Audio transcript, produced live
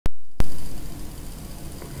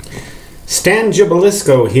Stan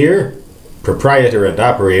Gibilisco here, proprietor and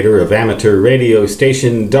operator of amateur radio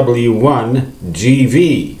station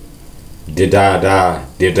W1GV. Da-da-da,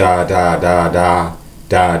 da-da-da-da-da,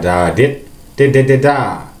 da-da-dit,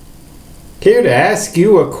 da-da-da-da. Here to ask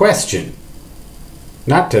you a question.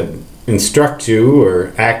 Not to instruct you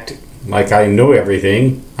or act like I know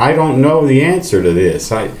everything. I don't know the answer to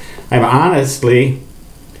this. I'm honestly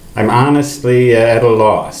at a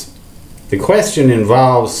loss. The question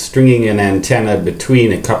involves stringing an antenna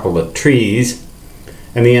between a couple of trees,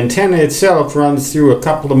 and the antenna itself runs through a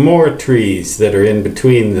couple of more trees that are in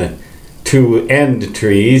between the two end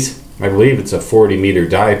trees. I believe it's a 40-meter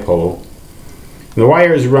dipole. The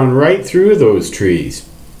wires run right through those trees.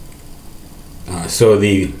 So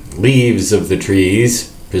the leaves of the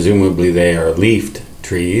trees, presumably they are leafed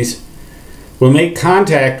trees, will make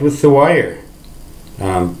contact with the wire.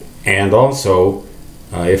 And also,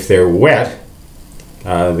 if they're wet,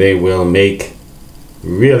 they will make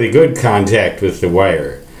really good contact with the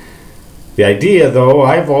wire. The idea, though,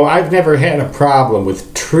 I've never had a problem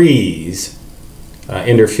with trees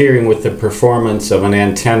interfering with the performance of an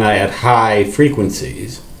antenna at high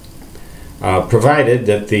frequencies, provided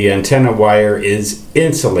that the antenna wire is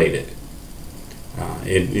insulated.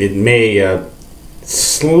 It may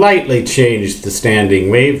slightly change the standing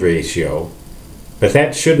wave ratio, but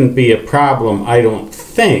that shouldn't be a problem, I don't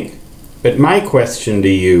think. But my question to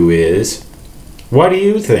you is, what do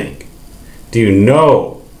you think? Do you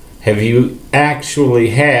know? Have you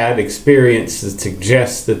actually had experience that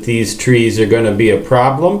suggests that these trees are going to be a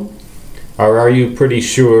problem? Or are you pretty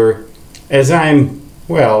sure,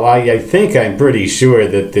 I think I'm pretty sure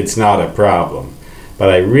that it's not a problem. But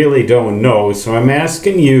I really don't know, so I'm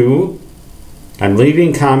asking you. I'm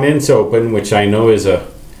leaving comments open, which I know is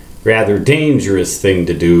a rather dangerous thing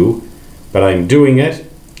to do, but I'm doing it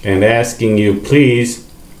and asking you, please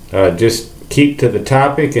just keep to the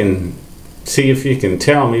topic and see if you can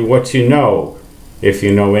tell me what you know, if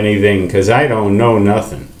you know anything, because I don't know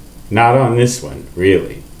nothing. Not on this one,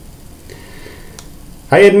 really.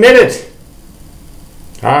 I admit it.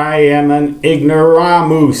 I am an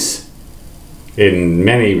ignoramus in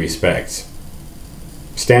many respects.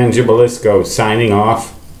 Stan Gibilisco signing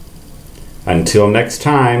off. Until next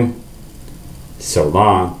time, so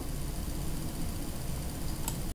long.